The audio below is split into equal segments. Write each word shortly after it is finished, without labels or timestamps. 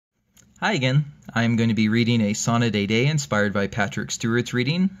Hi again. I'm going to be reading a sonnet a day inspired by Patrick Stewart's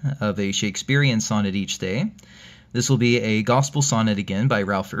reading of a Shakespearean sonnet each day. This will be a gospel sonnet again by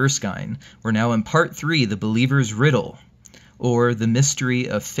Ralph Erskine. We're now in part 3, The Believer's Riddle, or The Mystery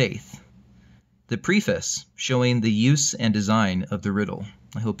of Faith. The preface, showing the use and design of the riddle.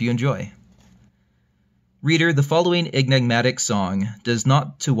 I hope you enjoy. Reader, the following enigmatic song does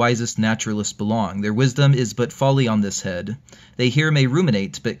not to wisest naturalists belong. Their wisdom is but folly on this head. They here may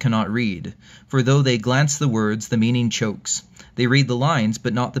ruminate, but cannot read. For though they glance the words, the meaning chokes. They read the lines,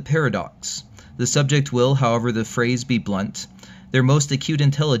 but not the paradox. The subject will, however the phrase be blunt, their most acute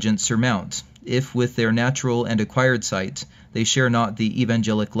intelligence surmount, if with their natural and acquired sight they share not the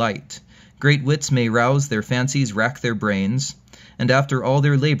evangelic light. Great wits may rouse their fancies, rack their brains, and after all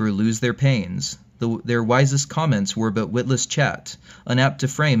their labor lose their pains. Their wisest comments were but witless chat, unapt to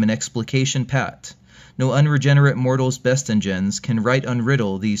frame an explication pat. No unregenerate mortal's best ingens can right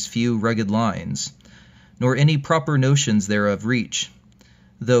unriddle these few rugged lines, nor any proper notions thereof reach.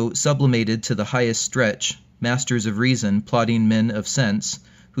 Though sublimated to the highest stretch, masters of reason, plodding men of sense,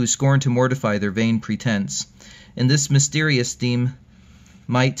 who scorn to mortify their vain pretense, in this mysterious theme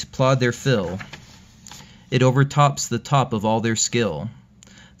might plod their fill. It overtops the top of all their skill.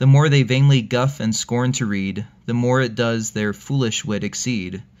 The more they vainly guff and scorn to read, the more it does their foolish wit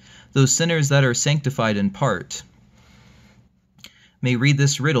exceed. Those sinners that are sanctified in part may read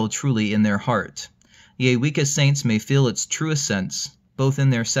this riddle truly in their heart. Yea, weakest saints may feel its truest sense, both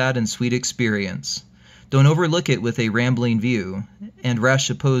in their sad and sweet experience. Don't overlook it with a rambling view, and rash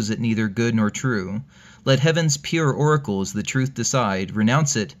suppose it neither good nor true. Let heaven's pure oracles the truth decide,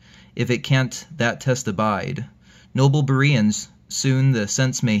 renounce it if it can't that test abide. Noble Bereans soon the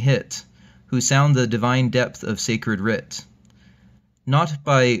sense may hit, who sound the divine depth of sacred writ. Not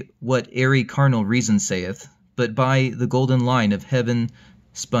by what airy carnal reason saith, but by the golden line of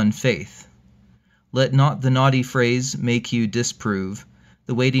heaven-spun faith. Let not the naughty phrase make you disprove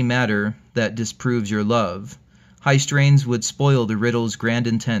the weighty matter that disproves your love. High strains would spoil the riddle's grand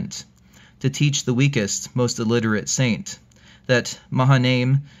intent, to teach the weakest, most illiterate saint, that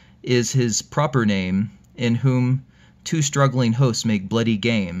Mahanaim is his proper name, in whom two struggling hosts make bloody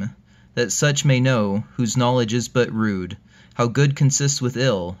game, that such may know, whose knowledge is but rude, how good consists with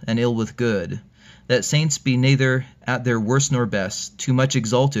ill, and ill with good, that saints be neither at their worst nor best, too much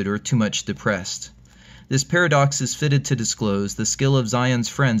exalted or too much depressed. This paradox is fitted to disclose the skill of Zion's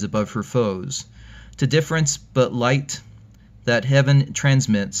friends above her foes, to difference but light that heaven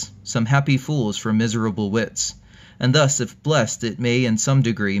transmits some happy fools from miserable wits, and thus, if blessed, it may in some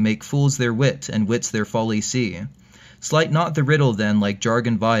degree make fools their wit and wits their folly see. Slight not the riddle then like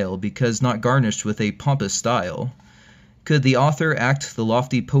jargon vile, because not garnished with a pompous style. Could the author act the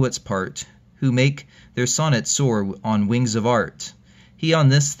lofty poet's part, who make their sonnets soar on wings of art, he on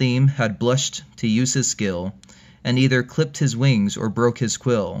this theme had blushed to use his skill, and either clipped his wings or broke his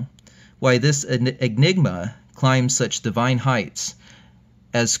quill. Why this enigma climbs such divine heights,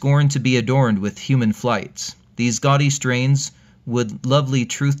 as scorn to be adorned with human flights. These gaudy strains would lovely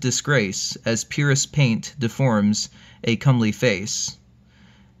truth disgrace, as purest paint deforms a comely face.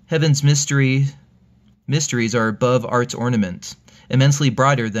 Heaven's mysteries are above art's ornament, immensely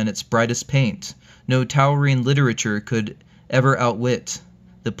brighter than its brightest paint. No towering literature could ever outwit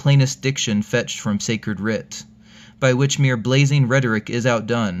the plainest diction fetched from sacred writ, by which mere blazing rhetoric is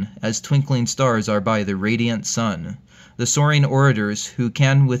outdone, as twinkling stars are by the radiant sun. The soaring orators, who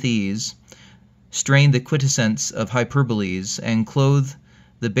can with ease strain the quintessence of hyperboles, and clothe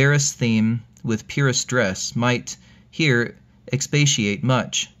the barest theme with purest dress, might here expatiate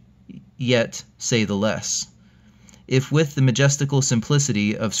much, yet say the less. If with the majestical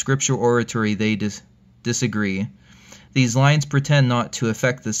simplicity of scripture oratory they disagree, these lines pretend not to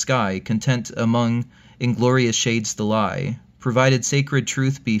affect the sky, content among inglorious shades to lie, provided sacred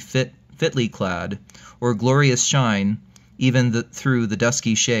truth be fitly clad, or glorious shine even through the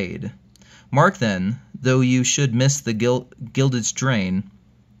dusky shade. Mark then, though you should miss the gilded strain,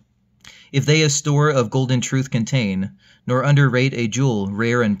 if they a store of golden truth contain, nor underrate a jewel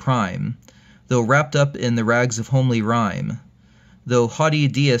rare and prime, though wrapped up in the rags of homely rhyme, though haughty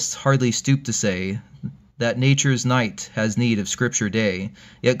deists hardly stoop to say that nature's night has need of scripture day,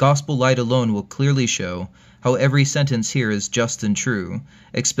 yet gospel light alone will clearly show how every sentence here is just and true,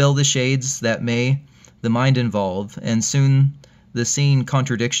 expel the shades that may the mind involve, and soon the seen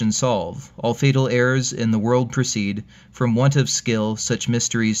contradiction solve. All fatal errors in the world proceed from want of skill such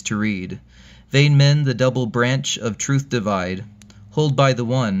mysteries to read. Vain men the double branch of truth divide, hold by the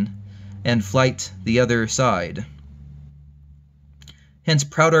one, and flight the other side. Hence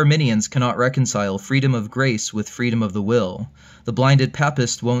proud Arminians cannot reconcile freedom of grace with freedom of the will. The blinded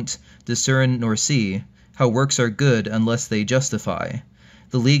Papist won't discern nor see how works are good unless they justify.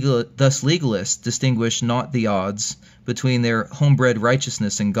 Thus legalists distinguish not the odds between their homebred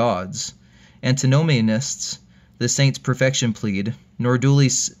righteousness and God's. Antinomianists the saints' perfection plead, nor duly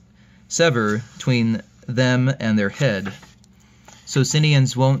sever between them and their head.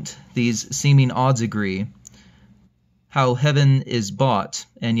 Socinians won't these seeming odds agree, how heaven is bought,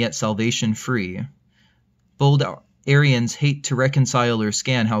 and yet salvation free. Bold Arians hate to reconcile or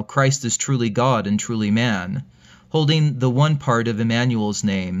scan how Christ is truly God and truly man, holding the one part of Emmanuel's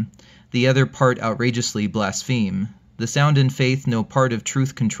name, the other part outrageously blaspheme. The sound in faith no part of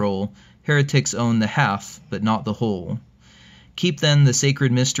truth control, heretics own the half, but not the whole. Keep then the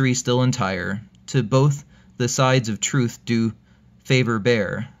sacred mystery still entire, to both the sides of truth do favor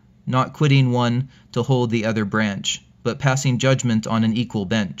bear, not quitting one to hold the other branch, but passing judgment on an equal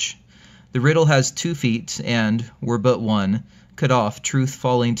bench. The riddle has 2 feet, and, were but one, cut off, truth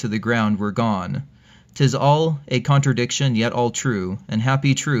falling to the ground were gone. 'Tis all a contradiction, yet all true, and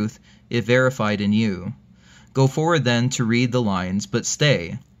happy truth, if verified in you. Go forward then to read the lines, but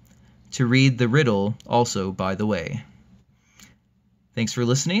stay, to read the riddle also by the way. Thanks for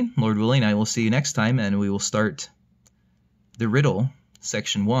listening. Lord willing, I will see you next time, and we will start the riddle,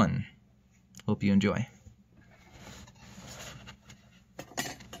 section 1. Hope you enjoy.